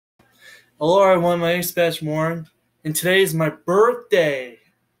Hello everyone, my name is Sebashton, and today is my birthday.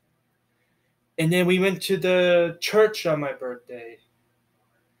 And then we went to the church on my birthday.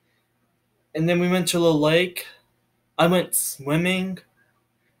 And then we went to the lake. I went swimming,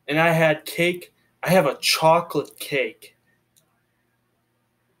 and I had cake. I have a chocolate cake.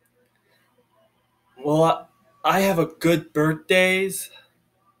 Well, I have a good birthdays.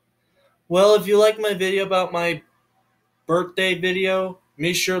 Well, if you like my video about my birthday video,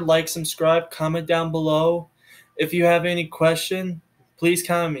 make sure to like, subscribe, comment down below. If you have any question, please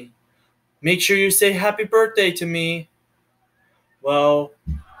comment me. Make sure you say happy birthday to me. Well,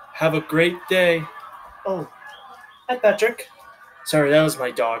 have a great day. Oh, hi, Patrick. Sorry, that was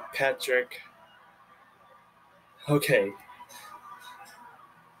my dog, Patrick. Okay.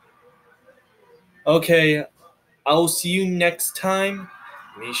 Okay, I'll see you next time.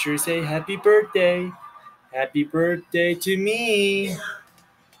 Make sure to say happy birthday. Happy birthday to me.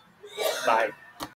 Bye.